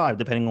 4 or 5,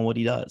 depending on what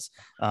he does.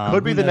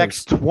 Could be the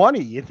next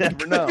 20. You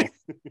never know.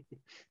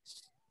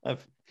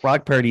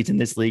 Brock Purdy's in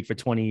this league for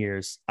 20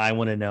 years. I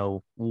want to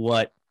know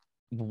what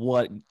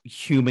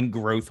human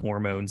growth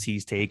hormones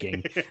he's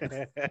taking.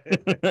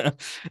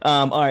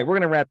 All right, we're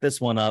going to wrap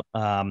this one up.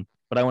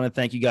 But I want to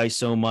thank you guys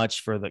so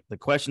much for the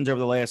questions over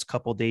the last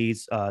couple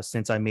days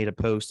since I made a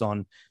post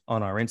on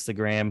our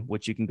Instagram,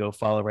 which you can go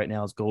follow right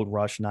now. Is Gold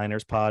Rush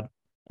Niners Pod.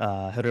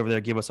 Head over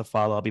there, give us a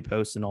follow. I'll be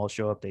posting all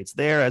show updates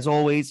there as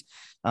always.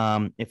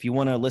 If you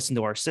want to listen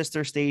to our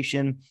sister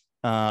station,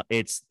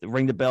 it's the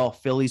Ring the Bell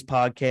Phillies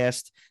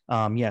podcast.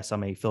 Yes,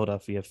 I'm a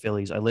Philadelphia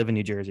Phillies. I live in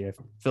New Jersey. I'm a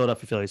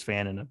Philadelphia Phillies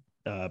fan and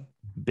a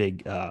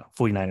big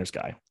 49ers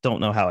guy. Don't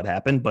know how it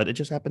happened, but it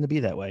just happened to be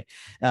that way.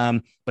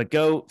 But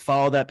go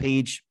follow that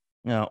page.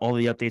 All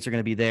the updates are going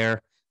to be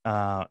there.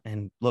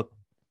 And look,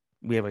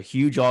 we have a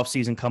huge off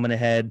season coming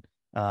ahead.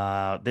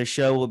 This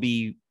show will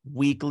be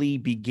weekly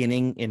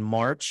beginning in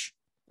March.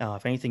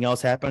 If anything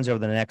else happens over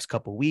the next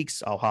couple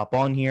weeks, I'll hop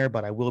on here,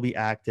 but I will be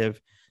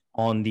active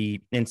on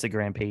the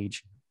Instagram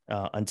page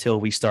until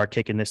we start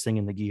kicking this thing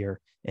in the gear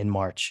in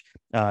March.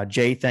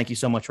 Jay, thank you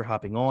so much for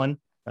hopping on.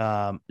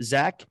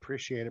 Zach,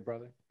 appreciate it,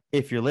 brother.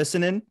 If you're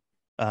listening,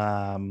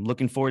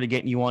 looking forward to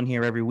getting you on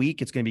here every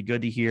week. It's going to be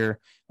good to hear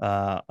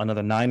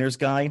another Niners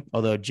guy,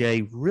 although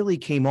Jay really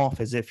came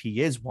off as if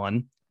he is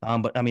one.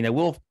 But I mean, I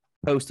will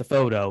post a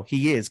photo.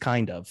 He is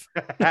kind of.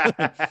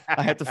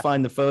 I have to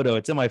find the photo.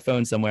 It's in my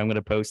phone somewhere. I'm going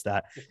to post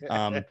that.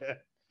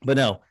 But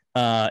no,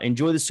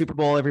 enjoy the Super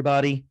Bowl,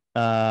 everybody.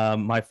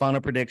 My final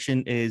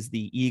prediction is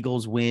the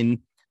Eagles win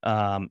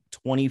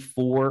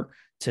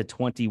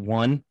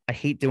 24-21. I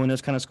hate doing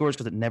those kind of scores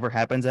because it never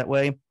happens that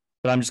way.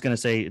 But I'm just going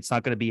to say it's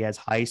not going to be as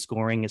high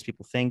scoring as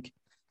people think.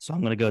 So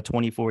I'm going to go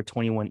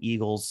 24-21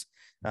 Eagles.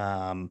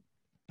 I'm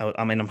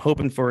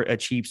hoping for a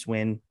Chiefs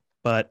win,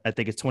 but I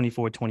think it's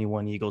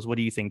 24-21 Eagles. What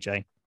do you think,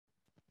 Jay?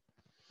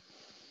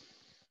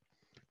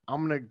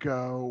 I'm going to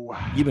go.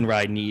 You've been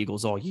riding the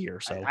Eagles all year.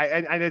 So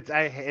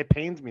it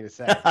pains me to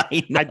say.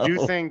 I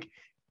do think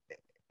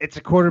it's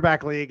a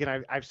quarterback league.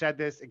 And I've said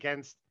this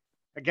against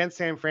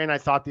San Fran. I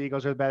thought the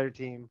Eagles are the better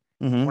team.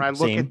 Mm-hmm, when I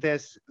look at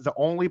this, the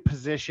only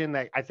position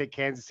that I think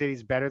Kansas City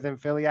is better than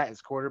Philly at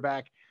is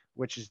quarterback,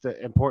 which is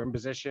the important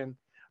position.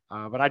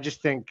 But I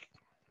just think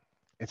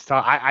it's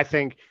tough. I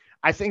think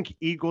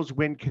Eagles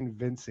win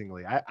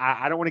convincingly.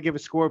 I don't want to give a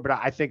score, but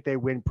I think they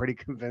win pretty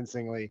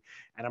convincingly.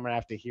 And I'm going to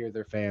have to hear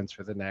their fans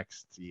for the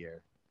next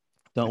year.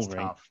 Don't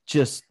worry.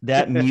 Just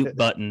that mute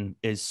button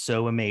is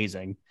so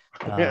amazing.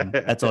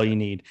 That's all you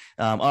need.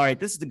 All right.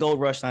 This is the Gold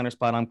Rush Niners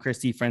Pod. I'm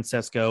Christy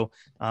Francesco.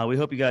 We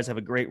hope you guys have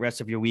a great rest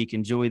of your week.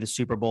 Enjoy the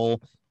Super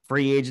Bowl.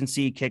 Free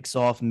agency kicks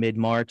off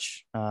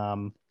mid-March.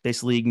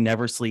 This league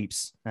never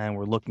sleeps, and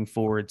we're looking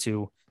forward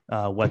to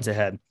what's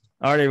ahead.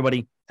 All right,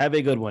 everybody. Have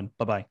a good one.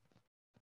 Bye-bye.